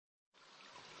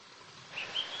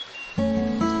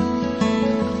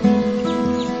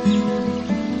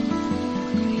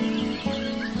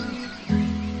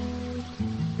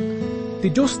Ti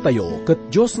Diyos tayo, kat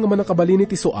Diyos nga manakabalin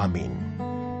iti so amin.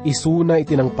 Isuna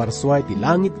iti nang parswa iti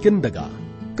langit kendaga,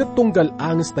 kat tunggal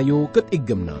anges tayo, kat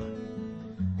igam na.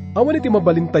 Awan iti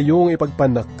mabalin tayo nga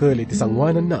ipagpanakkel iti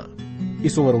sangwanan na.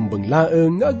 Isu nga rumbeng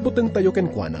laeng nga agbuteng tayo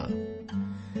kenkwana.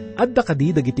 Adda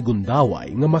kadi dagiti gundaway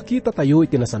nga makita tayo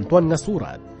iti nasantuan nga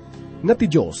surat, nga ti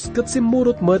Diyos kat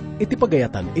simurot met iti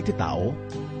pagayatan iti tao.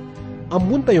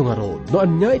 Amun tayo nga rod, no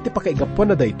anya iti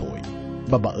pakaigapuan na daytoy.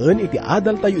 Babaan iti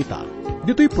adal tayo ita.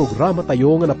 Dito'y programa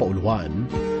tayo nga napauluan,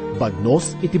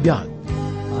 Bagnos iti Biyag.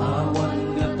 Awan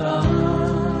nga ta,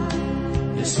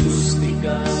 Jesus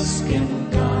tigas ken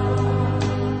ka,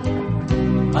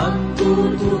 ang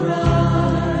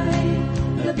tuturay,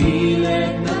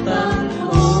 nabileg na tanong,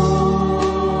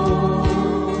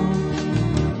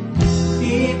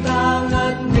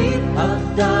 itangan mit at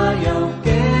dayaw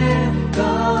ken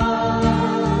ka,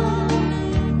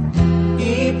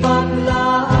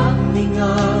 ipaglaang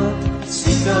ningat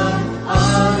sikat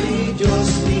ari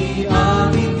Diyos ni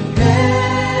aming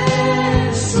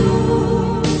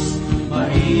Jesus,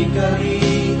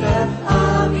 maikarikat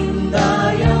amin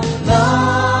dayaw na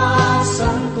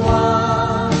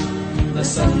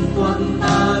santuan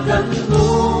na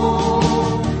gando,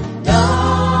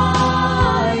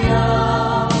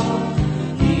 dayaw,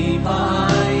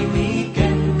 ipaay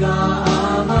miken ka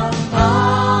amat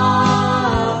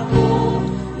ako,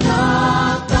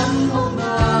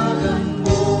 natanongagan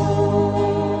mo.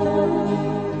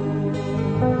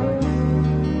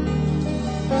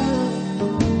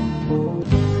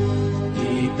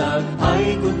 Itag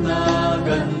ay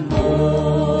kunagan mo,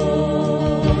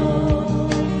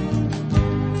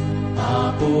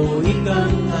 ako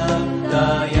ikang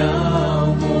nagdayaw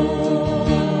mo,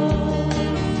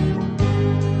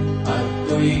 at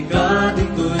to'y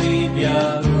kadito'y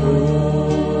biyag mo,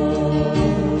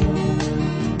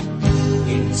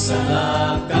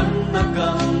 insalakan na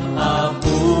kang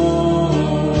ako,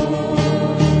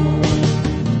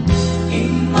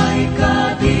 imay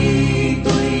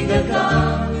kadito'y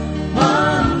daga,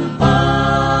 mampangita,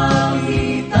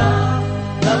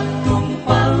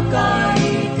 nagtumpal ka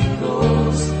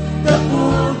itikos,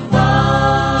 kapag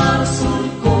basul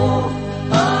ko,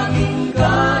 aging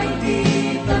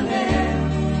kaititanen,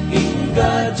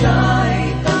 ingajay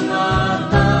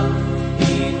tangatang,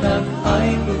 itag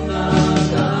ay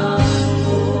kunagan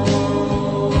mo.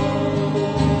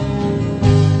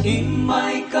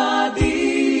 Imay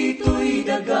kadito'y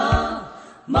daga,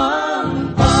 mampakita,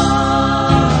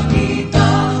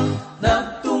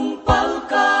 nagtumpal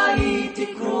ka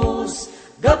iti krus,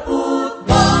 gaput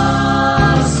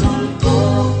basul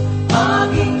ko,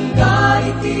 aging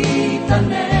gaiti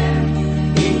tanen,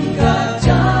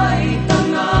 ingkajay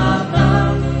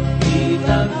tangatang,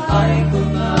 itag ay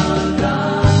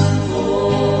kunagan mo.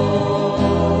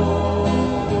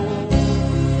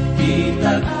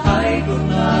 Itag ay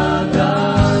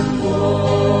kunagan mo.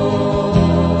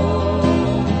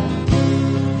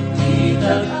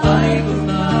 Itag ay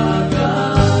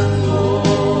kunagan mo.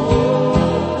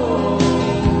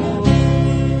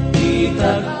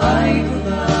 Itag ay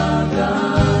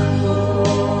kunagan mo.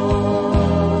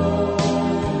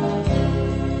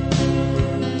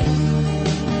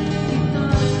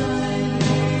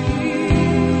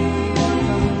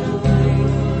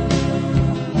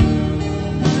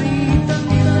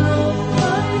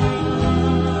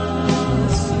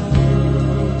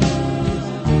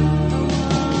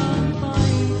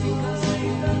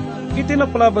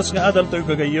 Itinapalabas nga adal tayo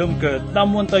gagayom ket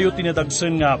damuan tayo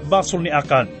tinadagsen nga basol ni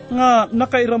Akan nga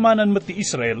nakairamanan met ti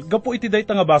Israel gapo iti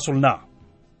dayta nga basol na.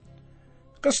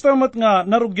 Kastamat nga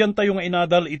narugyan tayo nga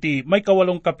inadal iti may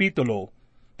 8 kapitulo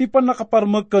ti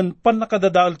panakaparmek ken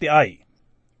panakadadaal ti ay.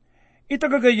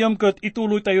 Itagagayom ket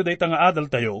ituloy tayo dayta nga adal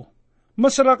tayo.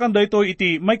 Masarakan dayto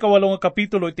iti may 8 nga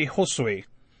kapitulo iti Josue,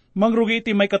 mangrugi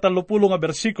iti may 30 nga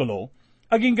bersikulo,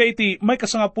 aging ga iti may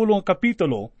 10 nga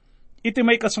kapitulo, iti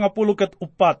may 14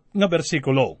 nga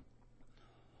bersikulo.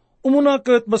 Umuna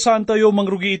ket basaan tayo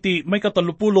mangrugi iti may 30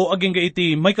 aging ga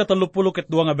iti may 32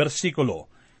 nga bersikulo,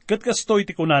 ket kasto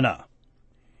iti kunana.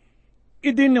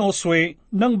 Idin ni Josue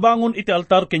nang bangon iti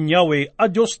altar ken Yahweh a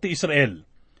Diyos ti Israel.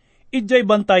 Idjay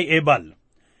bantay ebal.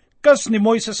 Kas ni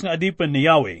Moises nga adipen ni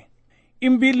Yahweh,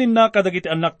 imbilin na kadagiti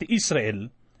anak ti Israel,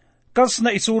 kas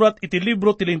na isurat iti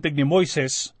libro ti linteg ni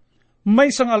Moises, may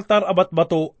sang altar abat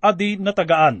bato adi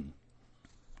natagaan.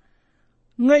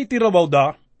 Nga iti rabaw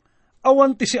da,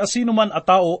 awan ti si asino man a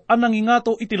tao ang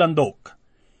nangingato iti landok.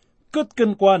 Ket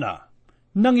kenkwana,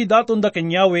 nangidaton da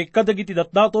ken Yahweh kadagiti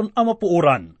datdaton a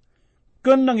mapuuran,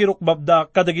 ken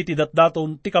nangirukbabda kadagiti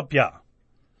datdaton ti kapya.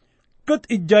 Ket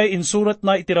idjay insurat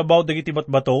na iti rabaw dagiti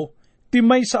batbato,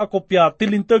 Timay sa akopya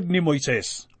tilintag ni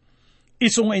Moises.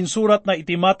 Isu nga insurat na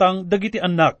itimatang dagiti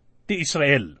anak ti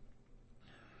Israel.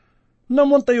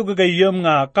 Namon tayo gagayam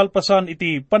nga kalpasan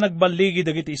iti panagbaligi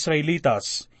dagiti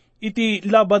Israelitas, iti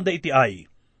laban da iti ay.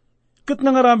 Ket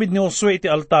nangaramid ni Josue iti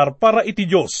altar para iti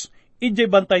Diyos, ijay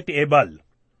bantay ti Ebal.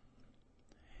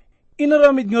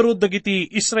 Inaramid nga rod dagiti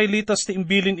Israelitas ti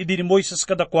imbilin idi ni Moises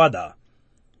kadakwada.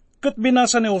 Ket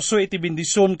binasa ni Josue iti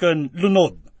bendisyon ken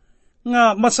lunod,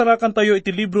 nga masarakan tayo iti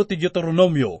libro ti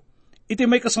Deuteronomio, iti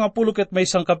may kasangapulo ket may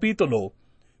isang kapitulo,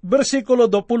 versikulo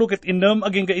 20 ket 6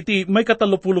 aging ga iti may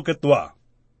 32.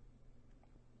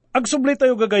 Agsubli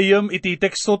tayo gagayam iti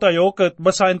teksto tayo ket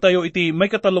basahin tayo iti may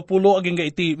 30 aging ga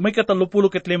iti may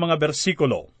 35 nga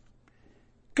bersikulo.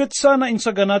 Ket sana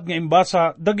insaganad nga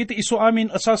imbasa dagiti isu amin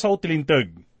asasao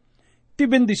tilinteg. Ti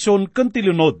bendisyon ken ti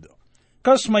lunod,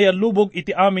 kas mayalubog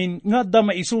iti amin nga da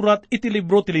maisurat iti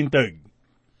libro tilinteg.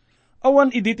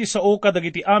 Awan iditi sao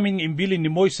kadagiti amin nga imbilin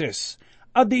ni Moises,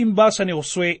 adi imbasa ni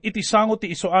Josue iti sango ti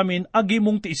isu amin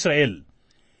agimong ti Israel.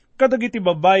 Kadagiti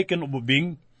babay ken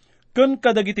ububing, ken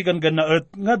kadagiti ganganaet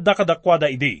nga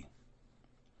dakadakwada idi.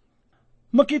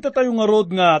 Makita tayo nga rod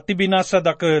nga ti binasa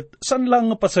daket san lang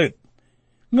nga paset,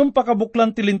 ngem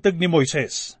pakabuklan ti linteg ni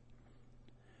Moises.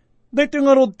 Dayto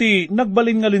nga rod ti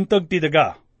nagbalin nga linteg ti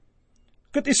daga.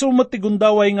 Ket isumet ti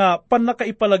gundaway nga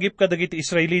panakaipalagip kadagiti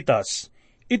Israelitas,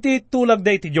 iti tulag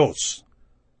da iti Diyos.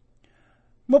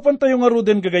 Mapantayo nga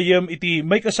ruden gagayem iti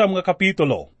may kasam nga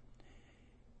kapitulo.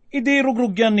 Idi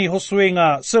rugrugyan ni Josue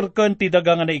nga serken ti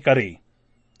daga nga naikari.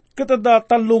 Katada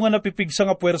talo nga napipigsa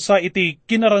nga puwersa iti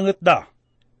kinaranget da.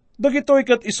 Dagitoy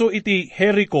kat iso iti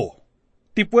Jericho,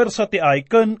 ti puwersa ti ay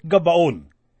ken Gabaon.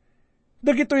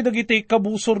 Dagitoy dagiti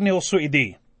kabusor ni Josue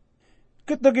idi.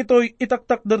 Ket dagitoy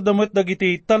itaktak dardamet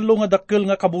dagiti talo nga dakkel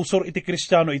nga kabusor iti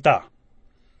Kristiyano ita.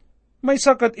 May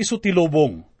sakat isu ti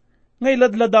lubong, nga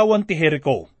iladladawan ti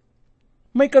Jericho.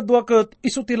 May kadwa ket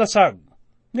isu ti lasag,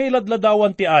 nga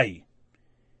iladladawan ti ay.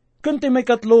 Kanti may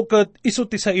katlo ket isu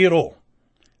ti sairo,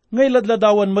 nga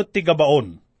iladladawan met ti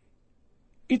Gabaon.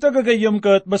 Itagagayam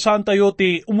ket basaan tayo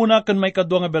ti umunaken may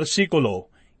kadwa nga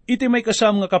bersikulo, iti may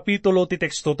kasam nga kapitulo ti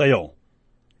teksto tayo.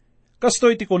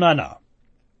 Kastoy ti kunana.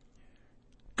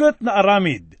 Ket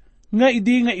naaramid, nga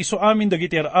idi nga isu amin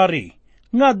dagiti ari,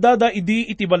 nga dada idi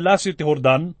iti balasi ti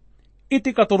Jordan,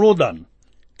 iti katurodan,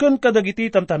 ken kadagiti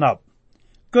tantanap,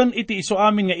 ken iti isu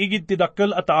amin nga igid ti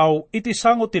dakkel a taaw iti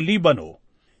sango ti Libano,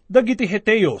 dagiti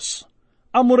Heteyos,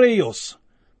 Amoreos,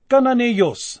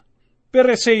 Cananeyos,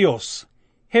 Pereseyos,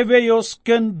 Heveyos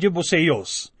ken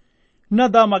Jebuseyos,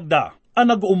 nadamagda,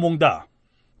 nag-umungda,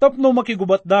 tapno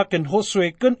makigubat da ken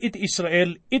Josue ken iti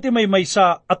Israel iti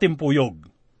maymaysa at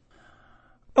timpuyog.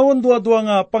 Awan dua-dua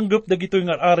nga panggap dagitoy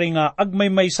nga ari nga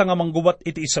agmaymaysa nga manggubat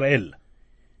iti Israel.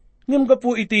 Ngem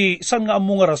gapu iti san nga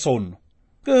ammo nga rason,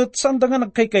 ket sanda nga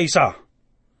nagkaykaysa.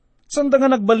 Sanda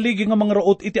nga nagbaligi nga mga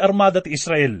raot iti armada ti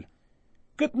Israel.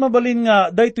 Ket mabalin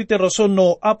nga daytoy ti rason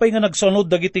no apay nga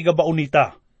nagsunod dagiti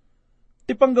Gabaonita.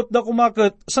 Ti panggap da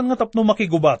kumaket san nga tapno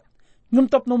makigubat, ngem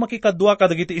tapno makikadwa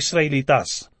ka dagiti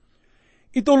Israelitas.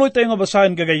 Ituloy tayo nga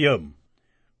basahin gagayem.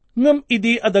 Ngem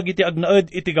idi adagiti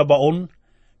agnaed iti Gabaon,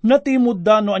 natimod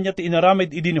da no anya ti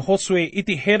inaramid idi ni Josue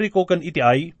iti Jericho ken iti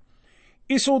ay,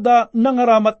 isuda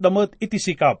nangaramat damet iti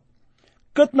sikap,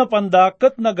 ket napanda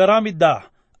ket nagaramid da,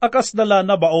 akas dala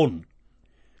na baon.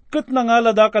 Ket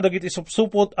nangala da kadagiti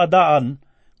supsupot adaan,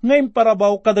 ngayon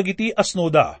parabaw kadagiti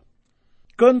asnoda.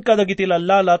 Ken kadagiti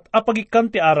lalalat apagikan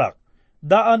ti arak,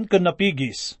 daan ken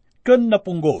napigis, ken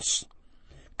napunggos.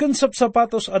 Ken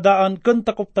sapsapatos adaan ken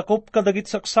takop-takop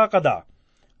kadagiti saksakada,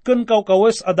 ken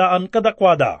kawkawes adaan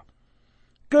kadakwada.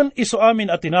 Ken isu amin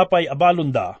at tinapay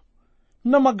abalunda,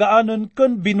 na magaanen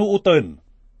ken binuuten.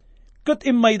 Ket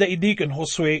immay da idi ken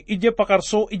Josue ije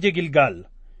pakarso ije Gilgal.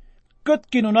 Ket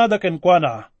kinunada ken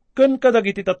kuana, ken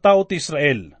kadagiti tattao ti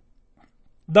Israel.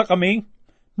 Da kami,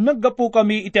 naggapu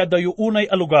kami iti adayo unay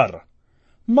a lugar.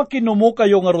 Makinumo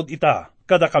kayo nga rod ita,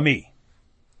 kada kami.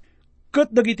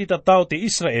 Ket dagiti tattao ti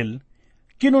Israel,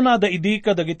 kinunada idi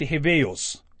kadagiti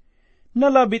Heveyos.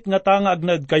 Nalabit nga tanga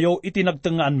agnad kayo iti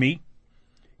nagtengaan mi,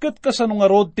 ket kasano nga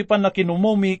rod ti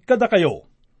panakinumomi kada kayo.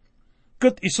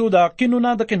 Ket isuda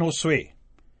kinunada ken Josue,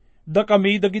 da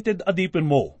kami dagitid adipin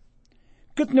mo.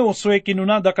 Ket ni Josue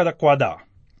kinunada kadakwada,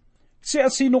 si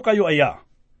asino kayo aya,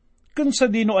 ken sa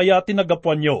dino aya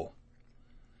tinagapuan nyo.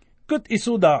 Ket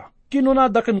isuda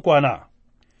kinunada ken kuana,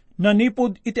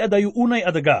 nanipod iti adayo unay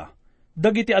adaga,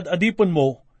 dagiti adadipin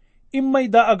mo,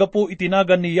 immay da agapo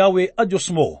itinagan ni Yahweh a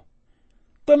Diyos mo.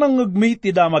 Tanangagmi ti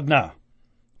damag na,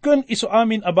 ken isu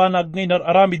amin abanag ngay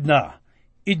nararamid na,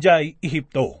 ijay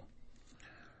Ehipto.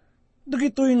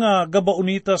 Dagitoy nga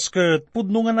gabaunitas ket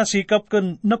pudno nga nasikap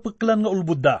ken napeklan nga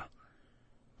ulbud da.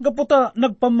 Gaputa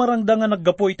nagpamarangda nga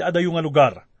naggapo iti adayo nga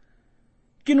lugar.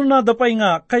 Kinunada pay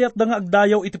nga kayat da nga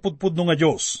agdayaw iti pudpudno nga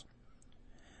Diyos.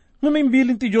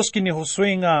 Namimbilin ti Diyos kini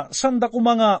Josue nga sanda ko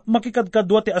mga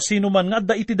makikadkadwa ti asino man nga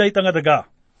adda iti dayta nga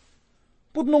daga.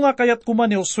 Pudno nga kayat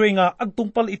kuman ni Josue nga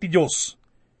agtungpal iti Diyos.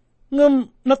 Ngam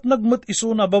natnagmet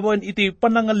iso na babaen iti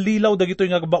panangalilaw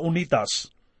dagitoy nga gabaunitas.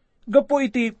 Gapo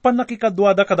iti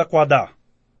panakikadwada kadakwada.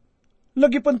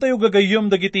 Lagi pan tayo gagayom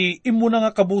dagiti imuna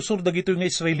nga kabusor dagitoy nga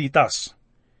Israelitas.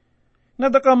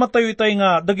 Nadakamat tayo itay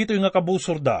nga dagitoy nga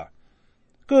kabusor da.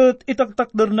 Ket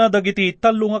itaktakder na dagiti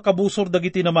talo nga kabusor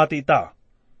dagiti namati ita.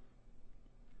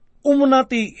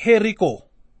 Umunati Jericho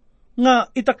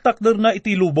nga itaktakder na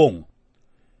iti lubong.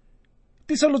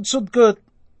 Ti saludsod ket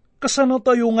kasano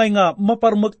tayo ngay nga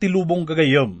maparmek ti lubong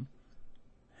gagayom.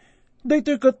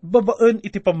 Daytoy ket babaen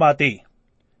iti pamati.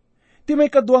 Ti may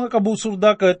kadwa nga kabusor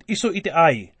da ket iso iti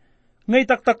ay, nga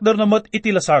itaktakder na met iti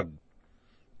lasag.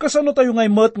 Kasano tayo ngay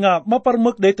met nga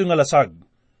maparmek daytoy nga lasag?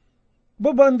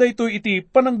 Babaan daytoy iti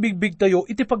panangbigbig tayo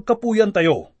iti pagkapuyan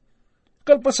tayo.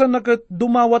 Kalpasan na ket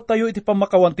dumawat tayo iti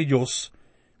pamakawan ti Diyos,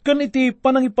 ken iti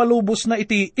panangipalubos na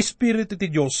iti Espiritu ti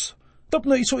Diyos,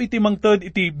 tapno iso iti mangted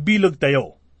iti bilag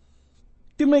tayo.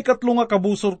 Ti may katlo nga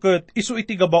kabusor ket iso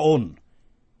iti gabaon,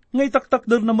 nga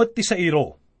itaktakder na met ti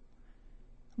sairo.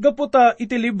 Gaputa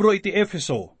iti libro iti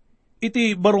Efeso,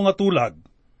 iti baro nga tulag.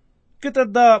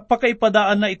 Kitadda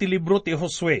pakaipadaan na iti libro ti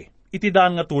Josue, iti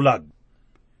daan nga tulag.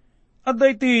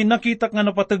 Adda iti nakitak nga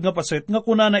napateg nga paset nga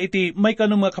kunana iti may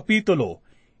kanong nga kapitulo,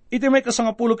 iti may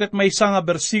kasangapulo ket may nga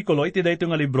bersikulo iti dayto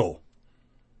nga libro.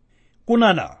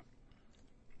 Kunana,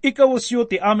 ikawasyo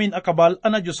ti amin akabal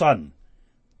anadyosan,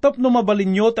 tapno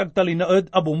mabalinyo tagtalinaed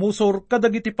a bumusor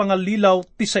kadagiti pangalilaw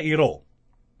ti sairo.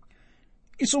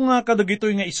 Isu nga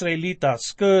kadagitoy nga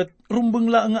Israelitas ket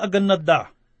rumbengla nga agannad da.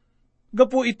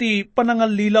 Gapo iti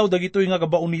panangalilaw dagitoy nga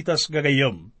gabaunitas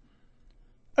gagayem.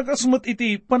 Agasmet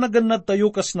iti panagannad tayo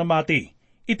kas namati,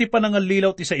 iti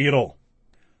panangalilaw ti sairo.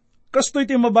 Kasto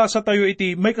iti mabasa tayo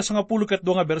iti may kasangapulo ket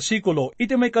nga bersikulo,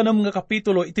 iti may kanam nga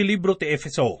kapitulo iti libro ti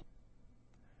Efeso.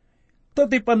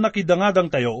 Tatipan nakidangadang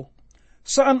tayo,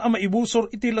 saan ang maibusor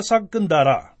iti lasag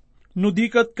kendara,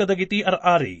 nudikat kadagiti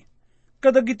ar-ari,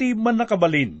 kadagiti man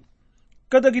nakabalin,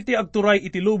 kadagiti agturay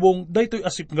iti lubong daytoy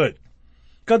asipnget,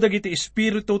 kadagiti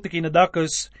espiritu ti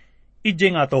kinadakes, ije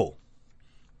nga to.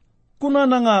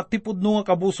 Kunana nga tipudno nga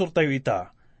kabusor tayo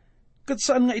ita, kat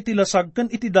saan nga iti lasag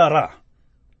kan iti dara,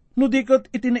 no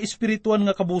dikat iti na espirituan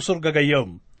nga kabusor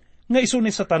gagayom, nga iso ni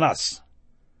Satanas.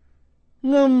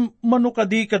 Ngam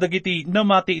manukadi kadagiti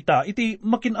namati ita, iti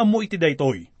makinamo iti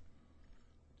daytoy.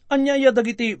 Anyaya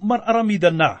dagiti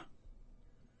mararamidan na.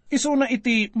 Iso na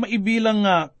iti maibilang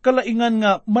nga kalaingan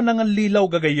nga manangan lilaw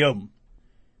gagayam.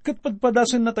 Kat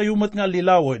padpadasin na tayo mat nga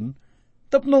lilawan,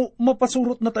 tapno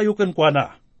mapasurot na tayo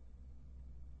kenkwana.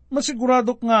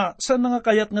 Masiguradok nga saan nga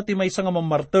kayat nga timaysa nga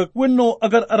mamartek, wenno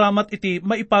agar aramat iti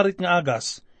maiparit nga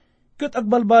agas, kat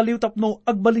agbalbaliw tapno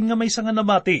agbalin nga maysa nga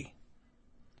namati.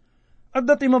 At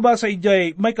dati mabasa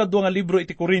ijay may kadwa nga libro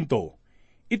iti Korinto,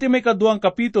 iti may kadwang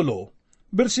kapitulo,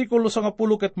 bersikulo 10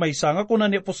 ket maysa nga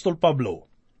kunan ni Apostol Pablo.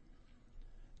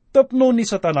 Tapno ni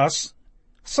Satanas,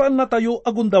 saan na tayo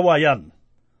agundawayan?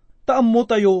 Taammo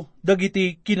tayo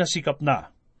dagiti kinasikap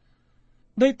na.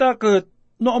 Dayta ket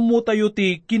noammo tayo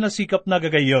ti kinasikap na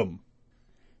gagayem.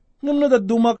 Ngam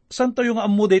nadadumak, san tayo nga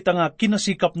ammo dayta nga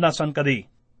kinasikap na san kadi?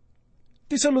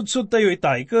 Ti saludsod tayo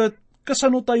itay, ket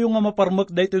kasano tayo nga maparmek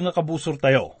dayto nga kabusor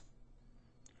tayo.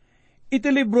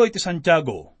 Iti libro iti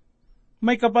Santiago,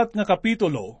 may kapat nga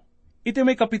kapitulo, iti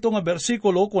may 7 nga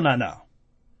bersikulo kunana.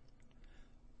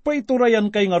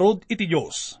 Paiturayan kay nga rod iti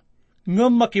Diyos,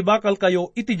 ngam makibakal kayo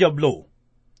iti diablo.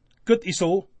 Ket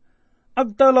iso,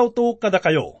 agtalaw to kada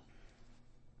kayo.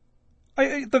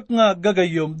 Ay itak nga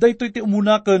gagayom, dayto iti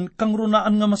umunaken kang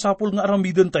runaan nga masapul nga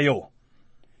aramiden tayo.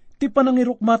 Ti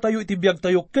panangirukma tayo iti biag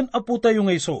tayo, ken apo tayo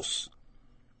nga Isos.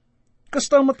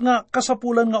 Kastamat nga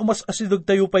kasapulan nga umas asidag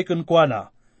tayo pay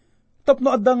kenkwana, tapno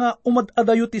adda nga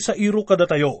umad-adayo ti sairo kada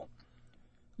tayo.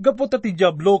 Gapot ti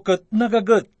diablo ket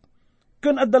nagaget,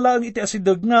 ken addalang iti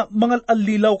asidag nga mangal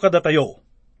alilaw kada tayo.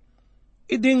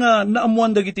 Idi nga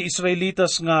naamuan dagiti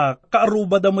Israelitas nga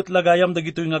kaaruba damet lagayam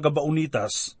dagitoy nga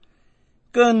gabaunitas,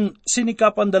 ken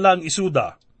sinikapan dalang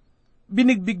isuda,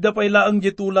 binigbigda pay laang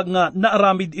jetulag nga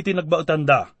naaramid iti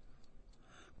nagbautanda.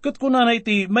 Ket kunana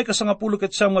iti may 10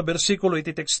 ket 9 nga bersikulo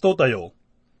iti teksto tayo,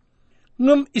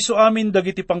 ngem isu amin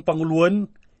dagiti pangpanguluan,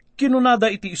 kinunada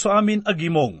iti isu amin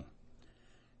agimong.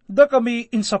 Da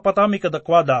kami insapatami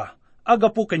kadakwada,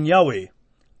 agapu ken Yahweh,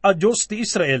 a Diyos ti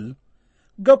Israel,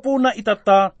 Gapo na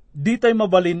itata, di tay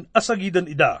mabalin asagidan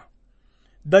ida.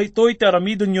 Daytoy ti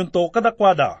aramidon yun to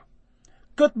kadakwada.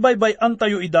 Kat baybay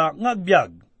antayo ida nga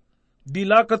agbyag.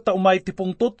 Dila kat taumay ti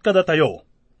pungtot kada tayo.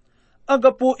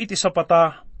 Agapo iti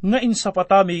sapata, nga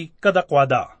insapatami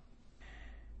kadakwada.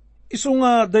 Isu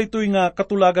nga daytoy nga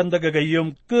katulagan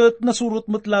dagagayom ket nasurot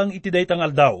met lang iti daytang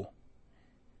aldaw.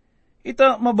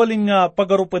 Ita mabalin nga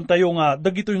pagarupen tayo nga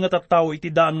dagitoy nga tattao iti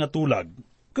daan nga tulag.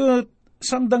 Ket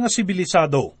sanda nga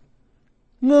sibilisado.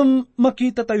 Ngem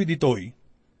makita tayo ditoy.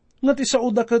 Nga ti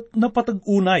sauda ket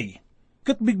napatag-unay.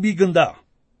 Ket bigbigan da.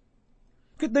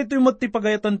 Ket daytoy met ti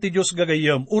pagayatan ti Dios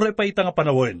gagayem uray pa ita nga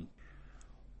panawen.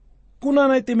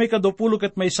 Kunanay ti may 20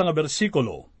 ket may nga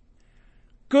bersikulo.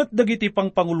 Ket dagiti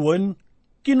pangpangulwen,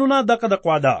 kinunada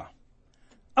kadakwada.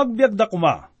 Agbyag da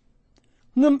kuma.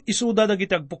 Ngem isuda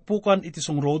dagiti agpukpukan iti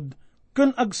sungrod,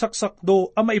 ken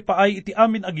agsaksakdo a maipaay iti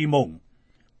amin agimong.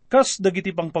 Kas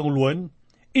dagiti pangpangulwen,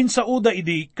 insauda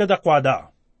idi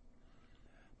kadakwada.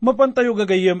 Mapantayo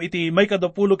gagayem iti may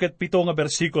 20 ket 7 nga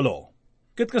bersikulo.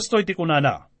 Ket kastoy ti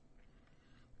kunana.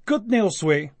 Ket ni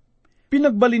Josue,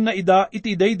 pinagbalin na ida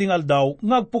iti dayding aldaw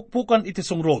nga agpukpukan iti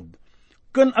sungrod,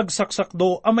 ken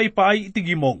agsaksakdo a maipaay iti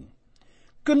gimong.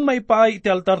 Ken maipaay iti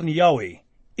altar ni Yahweh,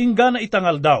 ingga na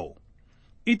itangal daw.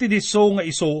 Iti diso nga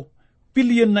iso,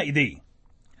 pilyen na idi.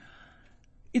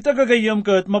 Itagagayam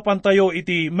ket mapantayo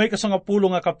iti may 10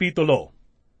 nga kapitulo.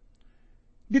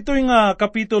 Dito'y nga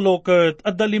kapitulo ket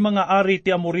adda 5 nga ari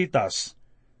ti Amoritas.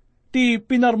 Ti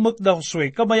pinarmek da Josue,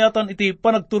 kabayatan iti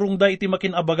panagturong da iti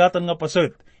makinabagatan nga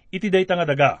paset, iti dayta nga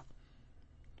daga.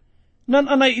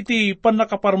 Nananay iti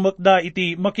panakaparmek da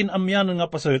iti makinamyanan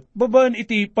nga paset, babaan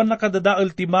iti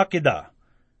panakadadaal ti Makeda,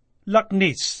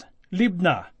 Laknis,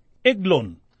 Libna,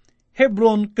 Eglon,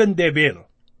 Hebron, ken Debir.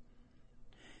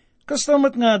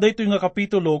 Kastamat nga daytoy nga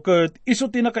kapitulo ket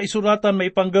isu ti nakaisuratan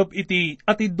maipanggep iti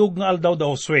atidog nga aldaw da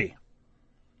Josue.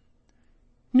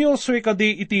 Ni Josue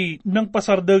kadi iti nang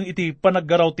pasardeng iti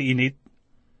panaggaraw ti init.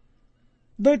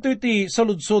 Daytoy ti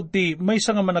saludsod ti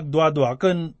maysa nga managduadua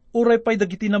ken uray pay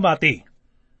dagiti namati.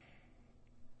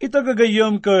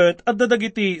 Itagagayom ket adda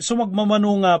dagiti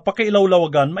sumagmamano nga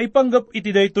pakiilawlawagan maipanggep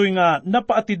iti daytoy nga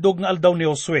napaatidog nga aldaw ni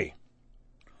Josue.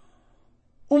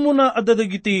 Umuna adda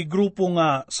dagiti grupo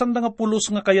nga 110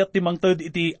 nga kayat ti mangted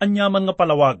iti anyaman nga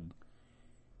palawag.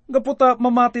 Gaputa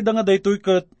mamati da nga daytoy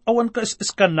ket awan ka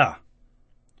iskan na.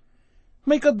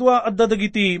 May kadwa adda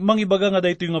dagiti mangibaga nga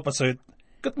daytoy nga paset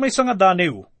ket maysa nga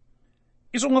danew.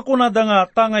 Isu nga kunada nga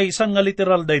tangay san nga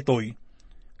literal daytoy.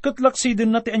 Ket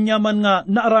laksidin na ti anyaman nga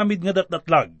naaramid nga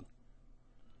datdatlag.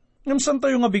 Ngem san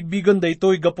tayo nga bigbigan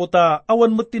daytoy gaputa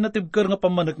awan met tinatibker nga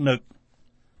pamaneknek.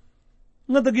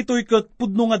 Nga dagitoy ket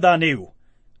pudno nga danew,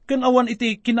 ken awan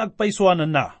iti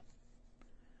kinaagpaisuanan na.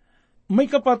 May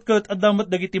kapat ket addamet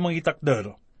dagiti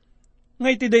mangitakder. Nga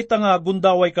iti dayta nga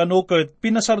gundaway kano ket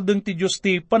pinasardeng ti Dios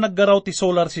ti panaggaraw ti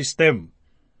solar system.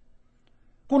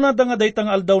 Kunada nga dayta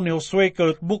nga aldaw ni Josue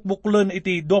ket bukbuklen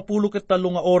iti 23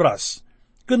 nga oras,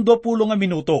 ken 20 nga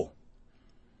minuto.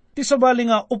 Ti sabali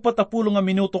nga 40 nga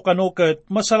minuto kano ket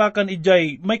masarakan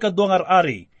ijay may 2 nga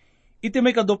ari, iti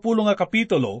may 20 nga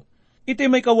kapitulo, iti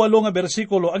may 8 nga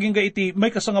bersikulo aging ga iti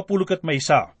may 10 ket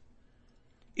maysa.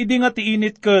 Idi nga ti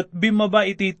init ket bimaba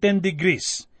iti 10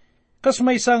 degrees. Kas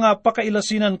maysa nga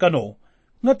pakailasinan kano,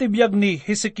 nga tibiyag ni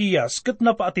Hezekias ket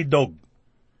napaatidog.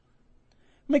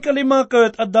 May 5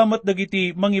 ket addamet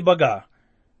dagiti mangibaga,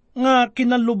 nga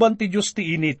kinanluban ti Dios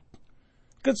ti init.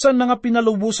 Ket san nga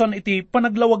pinalubusan iti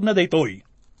panaglawag na daytoy.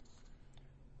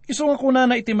 Isu nga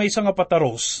kunana iti maysa nga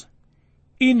pataros,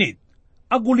 init,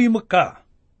 agulimek ka.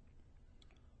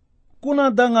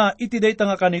 Kunada nga iti dayta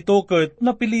nga kanito ket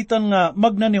napilitan nga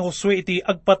magna ni Josue iti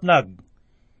agpatnag.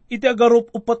 Iti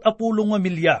agarup 40 nga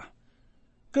milya.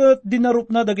 Ket dinarup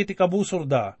na dagiti kabusor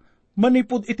da,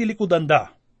 manipod iti likudan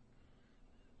da.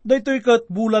 Daytoy ket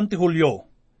bulan ti Hulyo.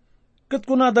 Ket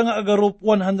kunada nga agarup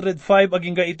 105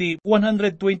 aging ga iti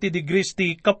 120 degrees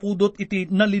ti kapudot iti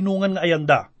nalinungan nga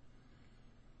ayanda.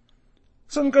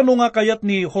 San kano nga kayat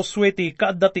ni Josue ti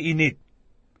kaadda ti init?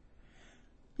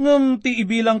 Ngem ti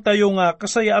ibilang tayo nga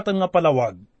kasayaatan nga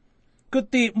palawag. Ket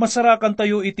ti masarakan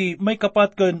tayo iti may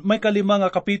 4 ken may 5 nga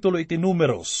kapitulo iti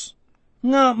Numeros.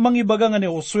 Nga mangibaga nga ni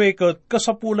Josue ket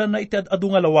kasapulan na iti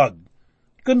adu nga lawag.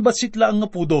 Ken batsit laang nga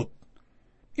pudot.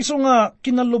 Isu nga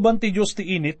kinaluban ti Dios ti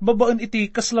init babaan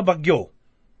iti kaslabagyo.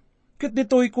 Ket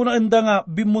ditoy kunaenda nga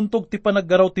bimuntog ti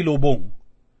panaggaraw ti lubong.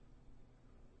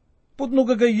 Pudno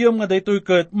gagayem nga daytoy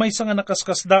ket maysa nga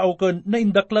nakaskas dao ken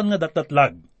naindaklan nga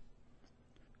datdatlag.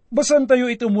 Basan tayo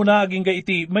ito muna aging ga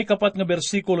iti may 4 nga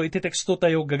bersikulo iti teksto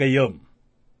tayo gagayom.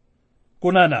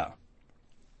 Kunana,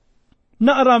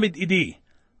 naaramid idi,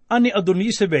 ani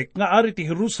Adonisebek nga ari ti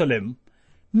Jerusalem,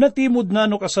 natimod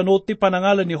na no kasanot ti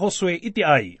panangalan ni Josue iti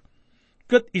ay.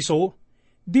 Ket iso,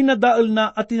 dinadaal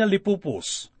na at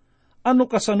tinalipupos. Ano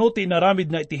kasanot ti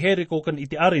inaramid na iti Jericho ken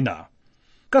iti ari na.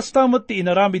 Kastamat ti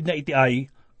inaramid na iti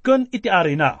ay, ken iti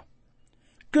ari na.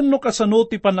 Ken no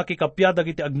kasanot ti panakikapyadag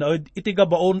iti agnaed iti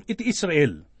gabaon iti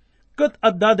Israel. Ket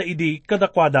addada idi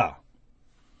kadakwada.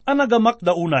 Anagamak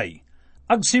da unay,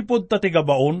 agsipod ta ti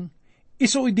gabaon,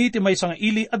 iso idi ti maysa nga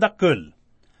ili adakkel.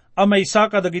 Amay sa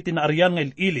kadagiti naaryan nga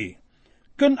ili,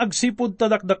 ken agsipod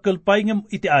ta dakdakkel pay ngem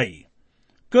iti ay.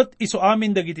 Ket iso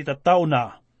amin dagiti tattao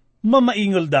na,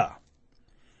 mamaingel da.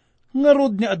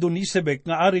 Ngarod ni Adonisebek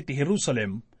nga ari ti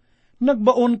Jerusalem,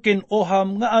 nagbaon ken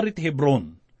Oham nga ari ti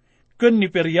Hebron, ken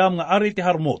ni Periam nga ari ti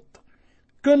Harmot,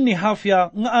 ken ni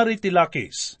Hafya nga ari ti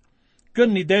Lakis,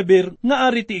 ken ni Debir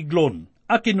nga ari ti Iglon,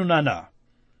 a kinunana.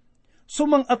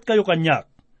 Sumangat kayo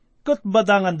kanyak, ket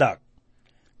badangan dak,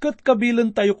 ket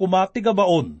kabilen tayo kuma ti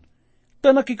gabaon,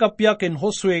 ta nakikapya ken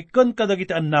Josue ken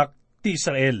kadagiti anak ti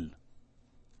Israel.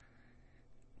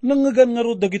 Nangagan nga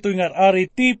rod dagitoy nga ari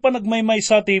ti panagmaymay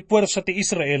sa ti puwersa ti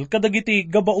Israel kadagiti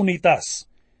gabaonitas,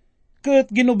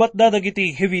 ket ginubat da dagiti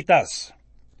Hevitas.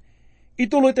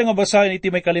 Ituloy tayo nga basahin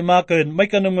iti may kalimaken, may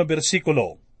kanang nga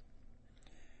bersikulo.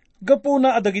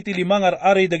 Gapuna adagiti limang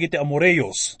ari dagiti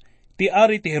Amoreyos, ti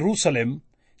ari ti Jerusalem,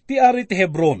 ti ari ti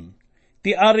Hebron,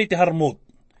 ti ari ti Harmut,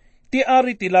 ti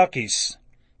ari ti Lakis,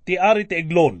 ti ari ti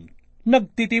Eglon,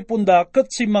 nagtitipon da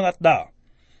ket simangat da.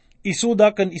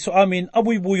 Isuda ken isu amin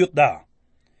abuy-buyot da.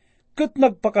 Ket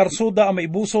nagpakarsuda ang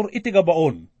maibusor iti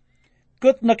gabaon.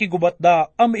 Ket nakigubat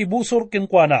da ang maibusor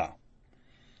kenkwana.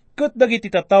 Ket dagiti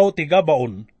tattao ti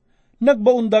gabaon,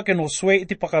 nagbaon da ken Josue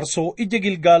iti pakarso iti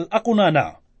Gilgal a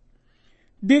kunana.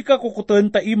 Di ka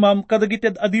kukuten ta imam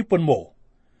kadagiti adipon mo.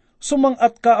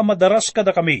 Sumangat ka amadaras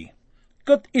kada kami.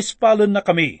 Ket ispalen na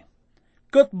kami.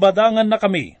 Ket badangan na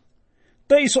kami.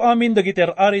 Ta iso amin dagiti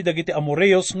ari dagiti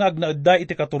Amoreyos nga agnaedda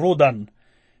iti katurodan,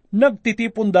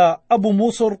 nagtitipon da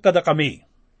abumusor kada kami.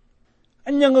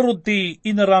 Anyang rod ti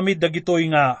inaramid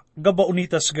dagitoy nga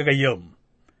gabaonitas gagayem.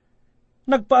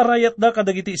 Nagpaarayat da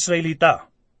kadagiti Israelita.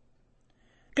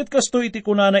 Ket kasto iti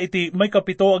kunana iti may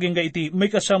kapito aging ga iti may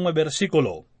kasam nga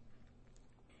bersikulo.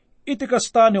 Iti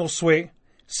kasta ni Josue,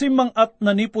 simangat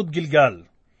nanipod Gilgal.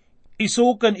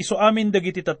 Isu ken isu amin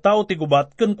dagiti tattao ti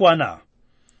gubat ken kuana.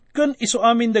 Ken isu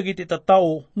amin dagiti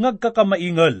tattao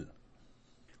ngagkakamaingel.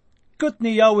 Ket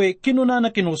ni Yahweh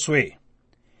kinunana ken Josue,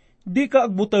 di ka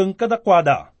agbuteng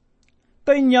kadakwada.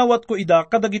 Tainyawat ko ida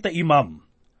kadagita imam.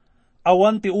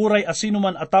 Awan ti uray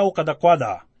asinuman ataw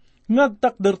kadakwada,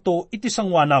 ngagtakder to iti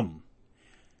sangwanam.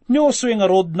 Ni Josue nga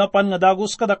rod napan nga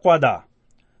dagos kadakwada,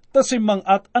 tasimang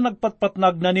at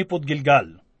anagpatpatnag na nipod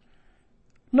Gilgal.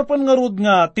 Napan nga rod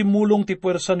nga timulong ti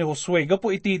puwersa ni Josue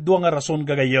gapo iti dua nga rason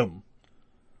gagayem.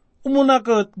 Umuna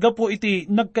ket gapo iti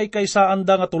nagkaykaysaan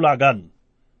da nga tulagan.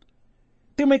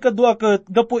 Ti may kadua ket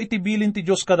gapo iti bilin ti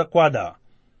Dios kadakwada,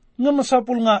 nga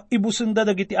masapul nga ibusen da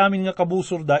dagiti amin nga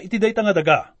kabusor da iti dayta nga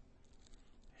daga.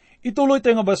 Ituloy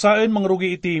tayo nga basaen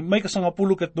mangrugi iti may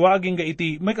kasangapulo ket dua aging ga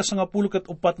iti may kasangapulo ket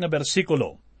upat nga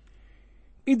bersikulo.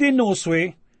 Idi no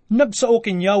Josue, nagsao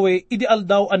ken Yahweh idi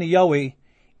aldaw ani Yahweh,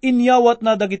 inyawat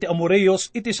na dagiti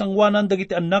Amoreyos iti sangwanan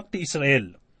dagiti anak ti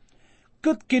Israel.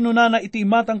 Ket kinunana iti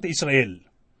matang ti Israel.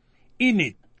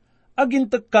 Init,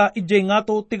 agintek ka ijay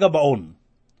ngato ti gabaon.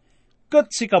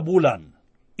 Ket si kabulan,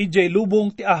 ijay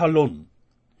lubong ti ahalon.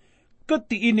 Ket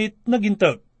ti init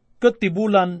nagintek, ket ti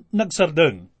bulan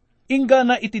nagsardeng. Ingga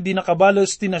na iti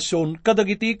dinakabales ti nasyon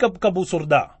kadagiti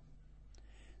kabkabusorda.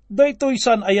 Daytoy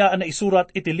san aya na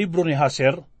isurat iti libro ni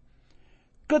Haser.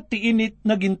 Ket ti init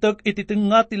nagintek iti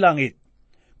tenga ti langit.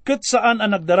 Ket saan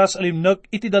ang nagdaras alimnek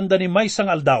iti dandani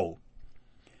maysang aldaw.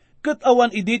 Ket awan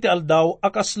idi ti aldaw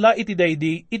akasla iti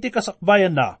daydi iti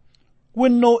kasakbayan na,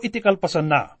 wenno iti kalpasan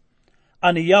na.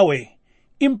 Ani Yahweh,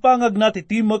 impangag na ti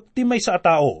timek ti maysa a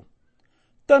tao.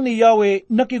 Ta ni Yahweh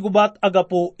nakigubat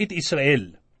agapo iti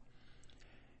Israel.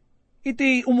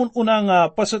 Iti umununa nga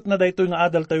paset na daytoy nga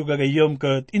adal tayo gagayom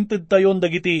ket inted tayon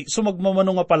dagiti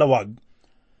sumagmamano nga palawag.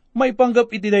 Maipanggap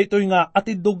iti daytoy nga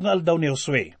atidog nga aldaw ni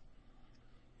Josue.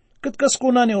 Ket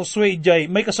kaskuna ni Josue ijay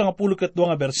may kasangapulo ket dua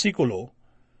nga bersikulo,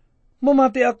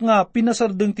 mamatiak nga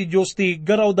pinasardeng ti Diyos ti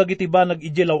garaw dagiti banag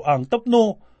ijilaw ang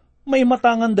tapno may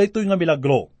matangan daytoy nga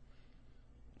milagro.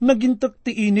 Nagintek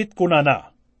ti init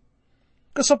kunana.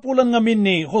 Kasapulan ngamin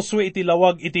ni Josue iti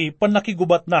lawag iti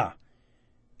panakigubat na.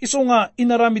 Iso nga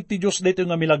inaramid ti Diyos daytoy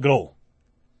nga milagro.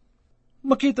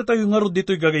 Makita tayo nga rod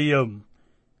dito'y gagayam.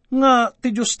 Nga ti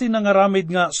Diyos ti nangaramid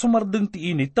nga sumardeng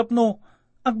ti init tapno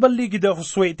agbaligi da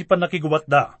Josue iti panakigubat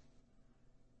da.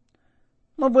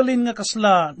 Mabalin nga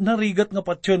kasla, narigat nga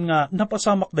patyon nga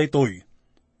napasamak daytoy.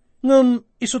 Ngam,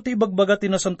 iso ti ibagbaga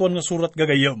tinasantuan nga surat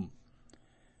gagayam.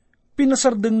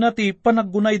 Pinasardeng nati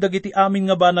panaggunay dagiti amin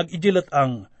nga banag idilat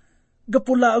ang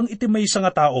gapula ang iti maysa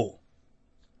nga tao.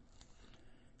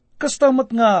 Kastamat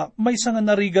nga maysa nga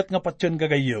narigat nga patyon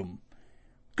gagayam.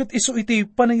 Kat iso iti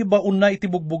panangibaon na iti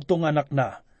bugbugtong anak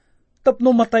na.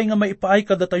 Tapno matay nga maipaay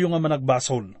kada tayo nga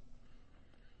managbasol.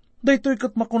 Daytoy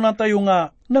kat makuna tayo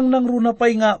nga nang nangruna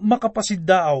pay nga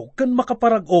makapasidaaw kan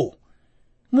makaparag-o.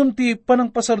 Ngam ti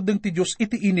panangpasardeng ti Diyos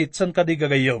iti init san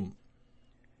kadigagayam.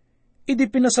 Idi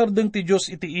pinasardeng ti Diyos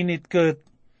iti init kat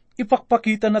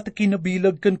ipakpakita na ti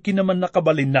kinabilag kan kinaman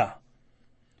nakabalin na.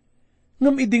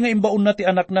 Ngam idi nga imbaon na ti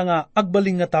anak na nga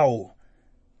agbaling nga tao.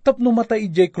 Tapno matay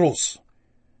ijay cross.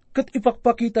 Kat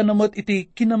ipakpakita namat iti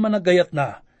kinaman nagayat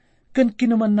na kan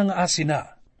kinaman na nga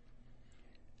asina.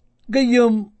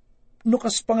 Gayam,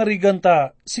 nukas pangarigan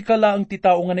ta, si kalaang ti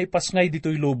tao nga naipasngay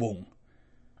dito'y lubong.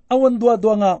 Awan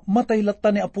dua-dua nga matay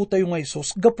latta ni apo tayo nga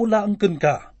Isos, gapula ang ken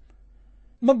ka.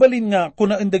 Mabalin nga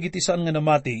kunaan dagiti saan nga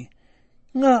namati,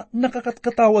 nga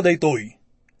nakakatkatawa daytoy.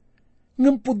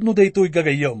 Ngampudno daytoy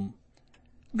gagayam.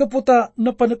 Gaputa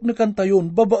napanaknakan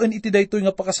tayon, babaan iti daytoy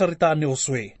nga pakasaritaan ni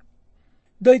Josue.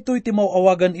 Daytoy ti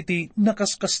mauawagan iti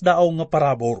nakaskasdaaw nga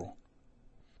parabor.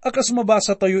 Akas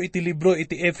mabasa tayo iti libro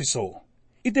iti Efeso,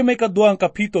 iti may kaduang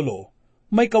kapitulo,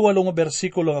 may 8 nga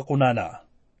bersikulo nga kunana.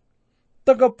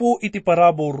 Taga po iti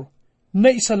parabor, na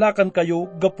isalakan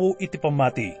kayo gapo iti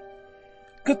pamati.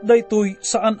 Kat daytoy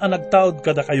saan ang nagtaod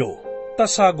kada kayo,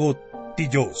 tasagot ti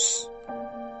Diyos.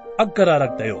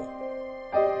 Agkararag tayo.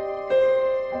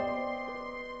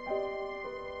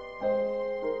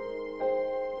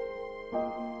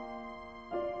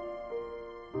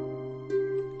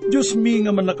 Diyos mi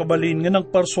nga man nakabalin nga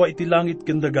nang parswa iti langit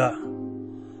kendaga.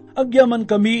 Agyaman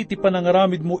kami iti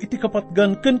panangaramid mo iti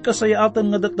kapatgan ken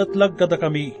kasayaatan nga datdatlag kada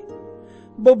kami.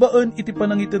 Babaan iti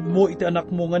panangited mo iti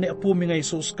anak mo nga ni apo mi nga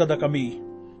Isus kada kami.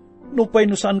 No pay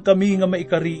no saan kami nga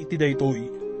maikari iti daytoy.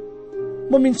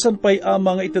 Maminsan pay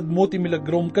ama nga ited mo ti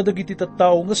milagrom kadagiti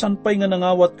tattao nga san pay nga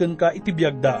nangawat ken ka iti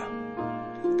biagda.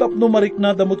 Tapno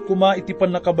marikna damot kuma iti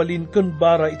panakabalin ken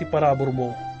bara iti parabor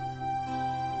mo.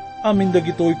 Amin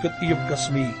dagitoy ket iyab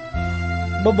kasmi.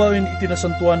 Babaen iti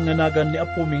nasantuan nga nagan ni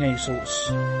apo mi nga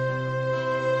Isus.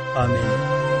 Amen.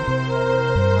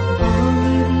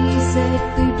 Amirisek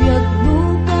ti biag mo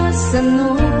kasano,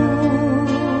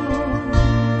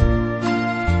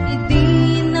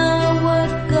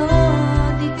 itinawat ka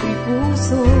di ti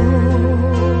puso.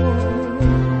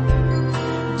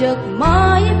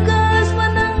 Jagmayag kas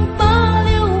manang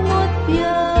baliw mo't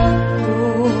biag ko,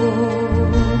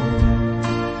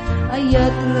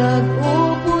 ayat rag-o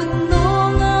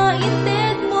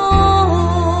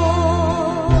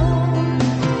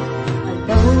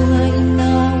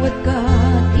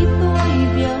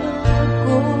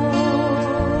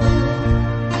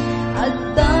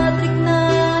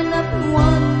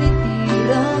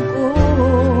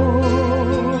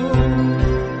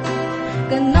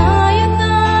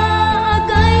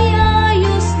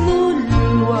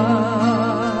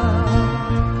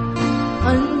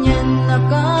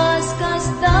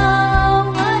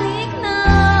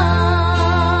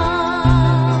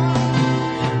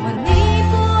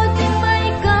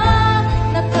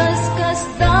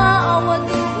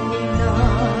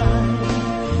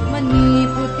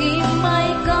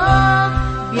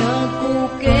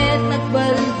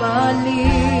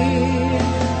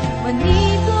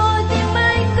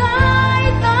di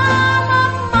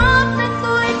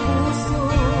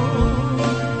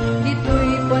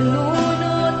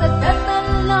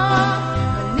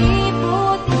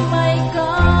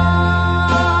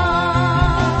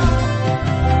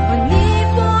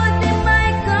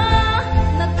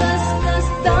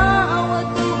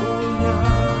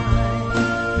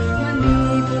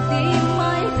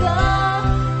may